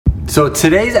So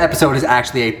today's episode is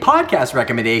actually a podcast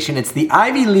recommendation. It's the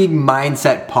Ivy League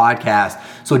Mindset Podcast.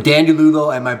 So Dan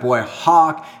DeLulo and my boy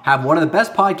Hawk have one of the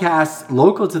best podcasts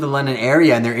local to the London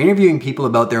area, and they're interviewing people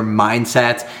about their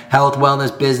mindsets, health,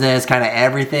 wellness, business, kind of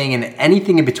everything and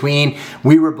anything in between.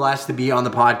 We were blessed to be on the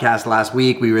podcast last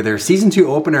week. We were their season 2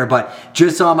 opener, but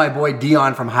just saw my boy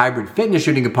Dion from Hybrid Fitness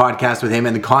shooting a podcast with him,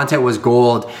 and the content was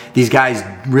gold. These guys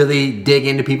really dig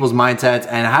into people's mindsets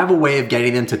and have a way of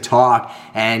getting them to talk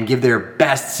and give their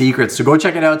best secrets. So go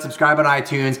check it out, subscribe on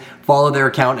iTunes, follow their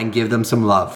account, and give them some love.